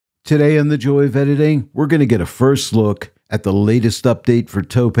Today on The Joy of Editing, we're going to get a first look at the latest update for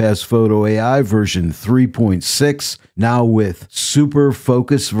Topaz Photo AI version 3.6, now with Super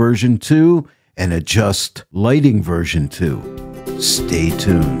Focus version 2 and Adjust Lighting version 2. Stay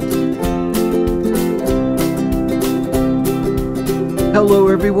tuned. Hello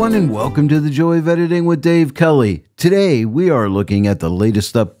everyone and welcome to The Joy of Editing with Dave Kelly. Today we are looking at the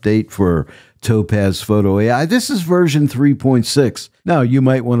latest update for Topaz Photo AI. This is version 3.6. Now you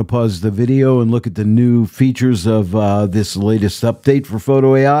might want to pause the video and look at the new features of this latest update for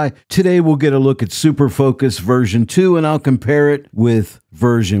Photo AI. Today we'll get a look at Super Focus version 2 and I'll compare it with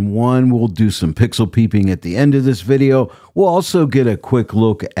version 1. We'll do some pixel peeping at the end of this video. We'll also get a quick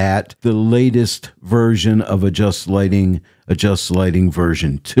look at the latest version of Adjust Lighting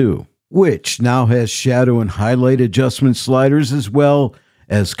version 2, which now has shadow and highlight adjustment sliders as well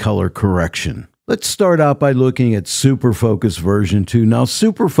as color correction. Let's start out by looking at Super Focus version 2. Now,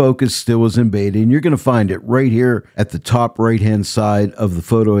 Super Focus still is in beta, and you're going to find it right here at the top right-hand side of the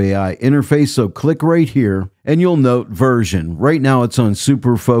Photo AI interface. So click right here, and you'll note version. Right now, it's on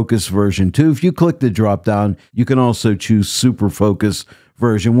Super Focus version 2. If you click the drop-down, you can also choose Super Focus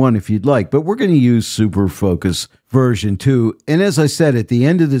version 1 if you'd like, but we're going to use Super Focus version 2. And as I said, at the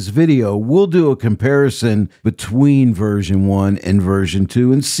end of this video, we'll do a comparison between version 1 and version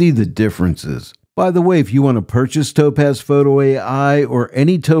 2 and see the differences. By the way, if you want to purchase Topaz Photo AI or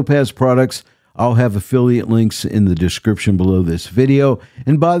any Topaz products, I'll have affiliate links in the description below this video.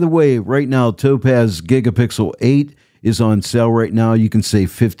 And by the way, right now, Topaz Gigapixel 8 is on sale right now. You can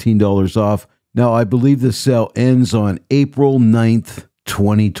save $15 off. Now, I believe the sale ends on April 9th,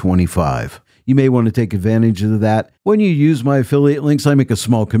 2025. You may want to take advantage of that. When you use my affiliate links, I make a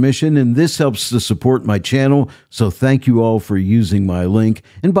small commission, and this helps to support my channel, so thank you all for using my link.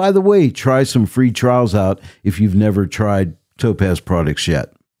 And by the way, try some free trials out if you've never tried Topaz products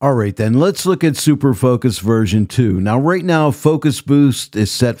yet. All right, then, let's look at Super Focus version 2. Now, right now, Focus Boost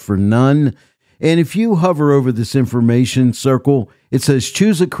is set for none, and if you hover over this information circle, it says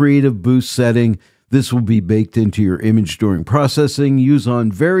choose a creative boost setting. This will be baked into your image during processing. Use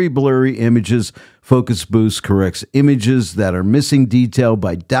on very blurry images. Focus Boost corrects images that are missing detail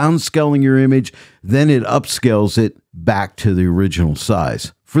by downscaling your image. Then it upscales it back to the original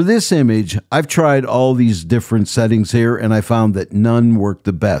size. For this image, I've tried all these different settings here and I found that none work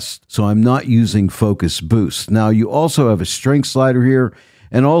the best. So I'm not using Focus Boost. Now you also have a strength slider here.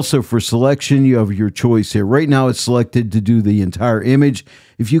 And also for selection, you have your choice here. Right now, it's selected to do the entire image.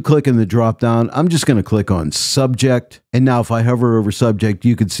 If you click in the drop-down, I'm just going to click on Subject. And now if I hover over Subject,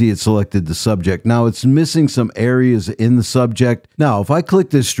 you can see it selected the subject. Now, it's missing some areas in the subject. Now, if I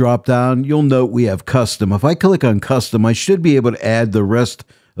click this drop-down, you'll note we have Custom. If I click on Custom, I should be able to add the rest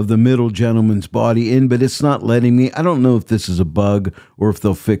of the middle gentleman's body in, but it's not letting me. I don't know if this is a bug or if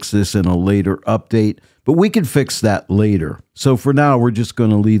they'll fix this in a later update, but we can fix that later. So for now, we're just going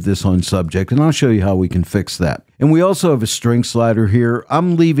to leave this on subject, and I'll show you how we can fix that. And we also have a strength slider here.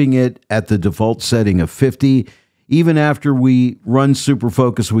 I'm leaving it at the default setting of 50. Even after we run Super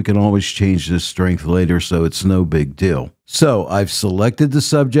Focus, we can always change this strength later, so it's no big deal. So I've selected the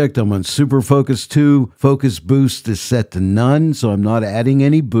subject. I'm on Super Focus 2. Focus Boost is set to none, so I'm not adding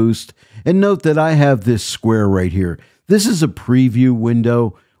any boost. And note that I have this square right here. This is a preview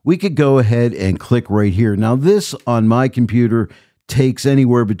window. We could go ahead and click right here. Now this on my computer takes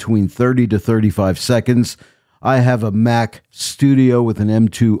anywhere between 30 to 35 seconds. I have a Mac Studio with an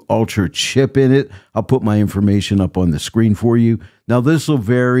M2 Ultra chip in it. I'll put my information up on the screen for you. Now this will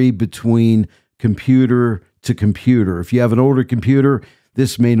vary between computer to computer. If you have an older computer,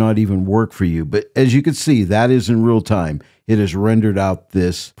 this may not even work for you. But as you can see, that is in real time. It has rendered out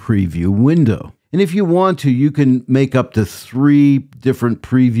this preview window. And if you want to, you can make up to 3 different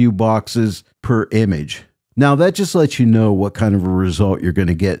preview boxes per image. Now that just lets you know what kind of a result you're going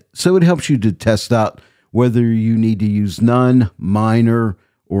to get. So it helps you to test out whether you need to use none, minor,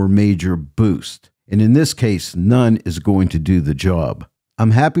 or major boost. And in this case, none is going to do the job.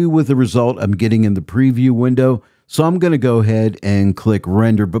 I'm happy with the result I'm getting in the preview window, so I'm going to go ahead and click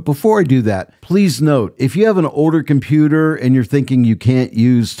render. But before I do that, please note, if you have an older computer and you're thinking you can't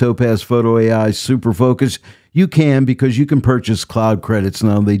use Topaz Photo AI Super Focus, you can, because you can purchase cloud credits.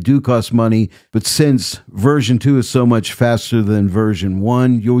 Now, they do cost money, but since version 2 is so much faster than version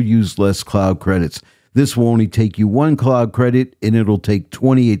 1, you'll use less cloud credits. This will only take you 1 cloud credit, and it'll take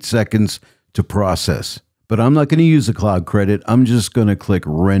 28 seconds to process. But I'm not going to use a cloud credit. I'm just going to click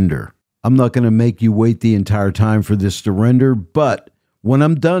render. I'm not going to make you wait the entire time for this to render, but when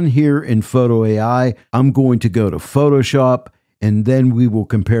I'm done here in Photo AI, I'm going to go to Photoshop, and then we will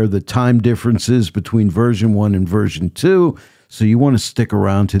compare the time differences between version 1 and version 2. So you want to stick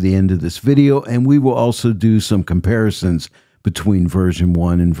around to the end of this video, and we will also do some comparisons between version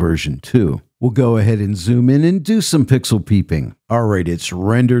 1 and version 2. We'll go ahead and zoom in and do some pixel peeping. All right, it's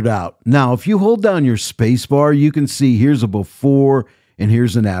rendered out. Now, if you hold down your space bar, you can see here's a before and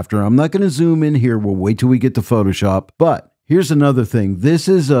here's an after. I'm not going to zoom in here. We'll wait till we get to Photoshop. But here's another thing. This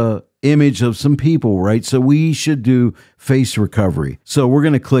is a image of some people, right? So we should do face recovery. So we're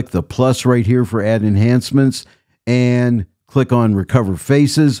going to click the plus right here for add enhancements and click on recover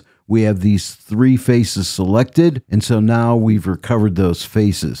faces. We have these 3 faces selected. And so now we've recovered those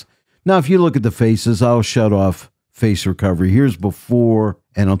faces. Now, if you look at the faces, I'll shut off face recovery. Here's before,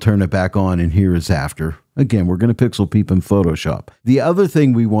 and I'll turn it back on, and here is after. Again, we're going to pixel peep in Photoshop. The other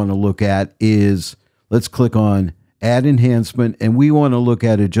thing we want to look at is, let's click on add enhancement, and we want to look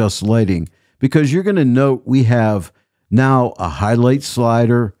at adjust lighting, because you're going to note we have now a highlight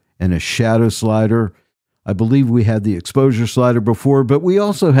slider and a shadow slider. I believe we had the exposure slider before, but we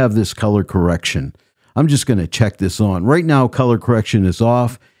also have this color correction. I'm just going to check this on. Right now, color correction is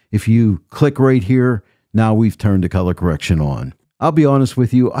off. If you click right here, now we've turned the color correction on. I'll be honest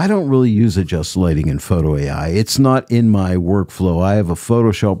with you, I don't really use adjust lighting in Photo AI. It's not in my workflow. I have a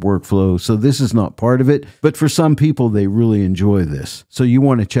Photoshop workflow, so this is not part of it. But for some people, they really enjoy this. So you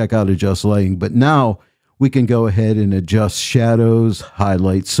want to check out adjust lighting. But now we can go ahead and adjust shadows,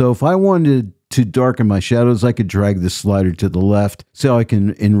 highlights. So if I wanted to darken my shadows, I could drag this slider to the left so I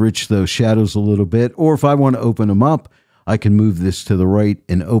can enrich those shadows a little bit. Or if I want to open them up, I can move this to the right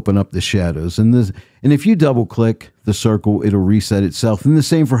and open up the shadows. And if you double click the circle, it'll reset itself. And the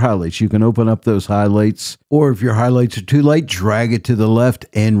same for highlights. You can open up those highlights, or if your highlights are too light, drag it to the left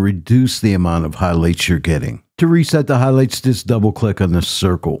and reduce the amount of highlights you're getting. To reset the highlights, just double click on the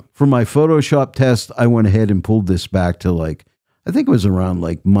circle. For my Photoshop test, I went ahead and pulled this back to I think it was around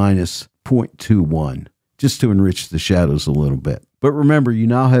minus 0.21, just to enrich the shadows a little bit. But remember, you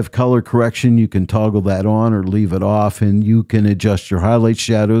now have color correction. You can toggle that on or leave it off, and you can adjust your highlight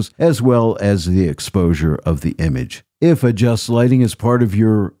shadows as well as the exposure of the image. If adjust lighting is part of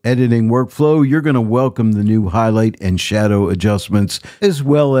your editing workflow, you're going to welcome the new highlight and shadow adjustments, as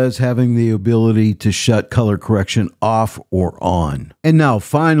well as having the ability to shut color correction off or on. And now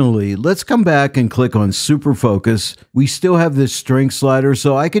finally, let's come back and click on super focus. We still have this strength slider,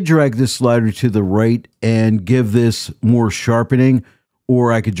 so I could drag this slider to the right and give this more sharpening,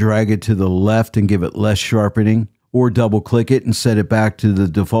 or I could drag it to the left and give it less sharpening, or double click it and set it back to the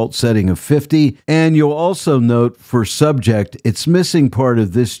default setting of 50. And you'll also note for subject, it's missing part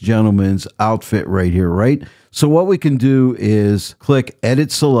of this gentleman's outfit right here, right? So what we can do is click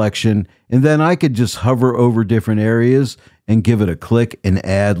edit selection, and then I could just hover over different areas and give it a click and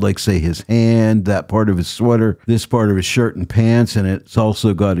add, say his hand, that part of his sweater, this part of his shirt and pants, and it's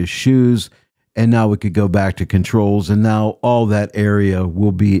also got his shoes. And now we could go back to controls, and now all that area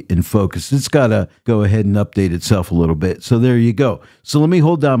will be in focus. It's got to go ahead and update itself a little bit. So there you go. So let me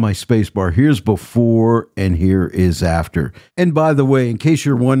hold down my space bar. Here's before and here is after. And by the way, in case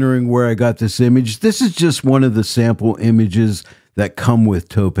you're wondering where I got this image, this is just one of the sample images that come with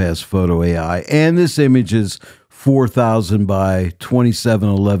Topaz Photo AI. And this image is 4,000 by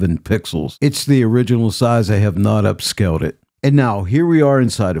 2711 pixels. It's the original size. I have not upscaled it. And now here we are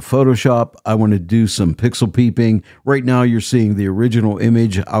inside of Photoshop. I want to do some pixel peeping. Right now you're seeing the original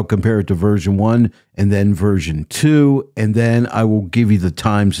image. I'll compare it to version 1 and then version 2. And then I will give you the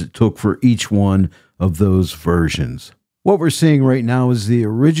times it took for each one of those versions. What we're seeing right now is the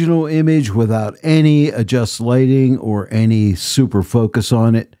original image without any adjust lighting or any super focus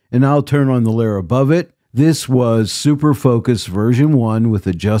on it. And I'll turn on the layer above it. This was super focus version 1 with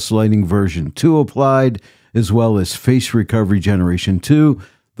adjust lighting version 2 applied, as well as face recovery generation 2.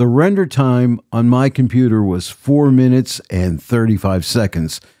 The render time on my computer was 4 minutes and 35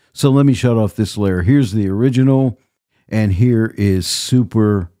 seconds. So let me shut off this layer. Here's the original, and here is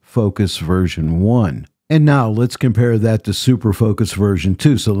super focus version 1. And now let's compare that to super focus version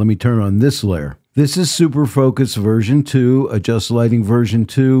 2. So let me turn on this layer. This is super focus version 2, adjust lighting version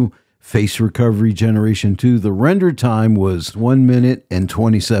 2, face recovery generation 2. The render time was 1 minute and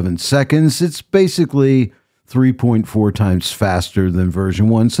 27 seconds. It's basically 3.4 times faster than version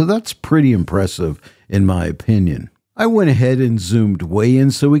 1, so that's pretty impressive in my opinion. I went ahead and zoomed way in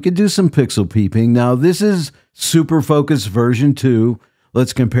so we could do some pixel peeping. Now this is super focus version 2.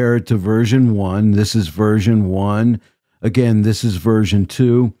 Let's compare it to version 1. This is version 1. Again, this is version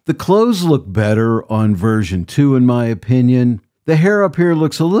 2. The clothes look better on version 2 in my opinion. The hair up here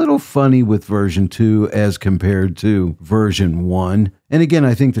looks a little funny with version 2 as compared to version 1. And again,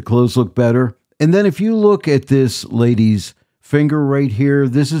 I think the clothes look better. And then if you look at this lady's finger right here.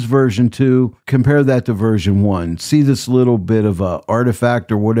 This is version 2. Compare that to version 1. See this little bit of a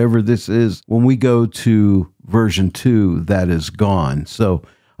artifact or whatever this is? When we go to version 2, that is gone. So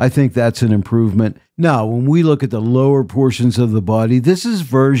I think that's an improvement. Now, when we look at the lower portions of the body, this is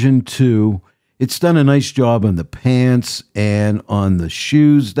version 2. It's done a nice job on the pants and on the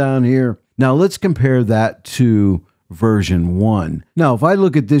shoes down here. Now, let's compare that to version 1. Now, if I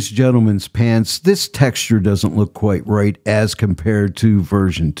look at this gentleman's pants, this texture doesn't look quite right as compared to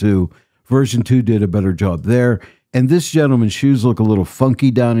version 2. Version 2 did a better job there. And this gentleman's shoes look a little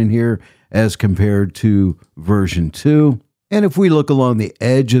funky down in here as compared to version 2. And if we look along the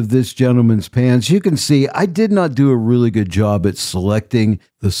edge of this gentleman's pants, you can see I did not do a really good job at selecting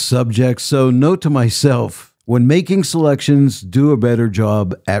the subject. So note to myself, when making selections, do a better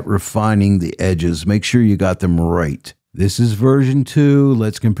job at refining the edges. Make sure you got them right. This is version 2.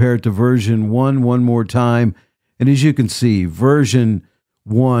 Let's compare it to version 1 one more time. And as you can see, version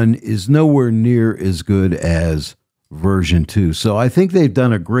 1 is nowhere near as good as version 2. So I think they've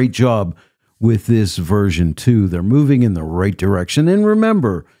done a great job with this version 2. They're moving in the right direction. And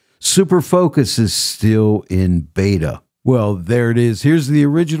remember, Super Focus is still in beta. Well, there it is. Here's the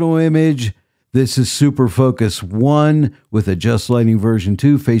original image. This is Super Focus 1 with Adjust Lighting version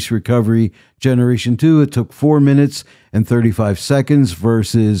 2, Face Recovery Generation 2. It took 4 minutes and 35 seconds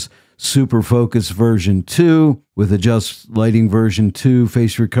versus Super Focus version 2 with Adjust Lighting version 2,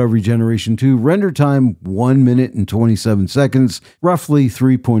 Face Recovery Generation 2. Render time 1 minute and 27 seconds, roughly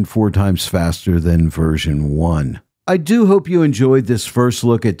 3.4 times faster than version 1. I do hope you enjoyed this first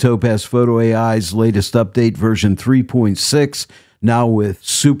look at Topaz Photo AI's latest update, version 3.6. Now with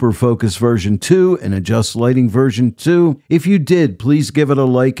Super Focus version 2 and Adjust Lighting version 2. If you did, please give it a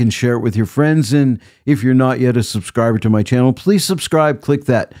like and share it with your friends. And if you're not yet a subscriber to my channel, please subscribe. Click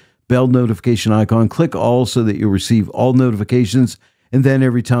that bell notification icon. Click all so that you'll receive all notifications. And then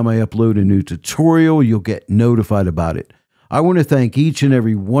every time I upload a new tutorial, you'll get notified about it. I want to thank each and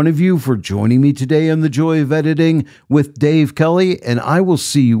every one of you for joining me today on The Joy of Editing with Dave Kelly. And I will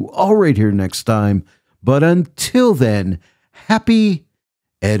see you all right here next time. But until then, happy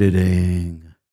editing.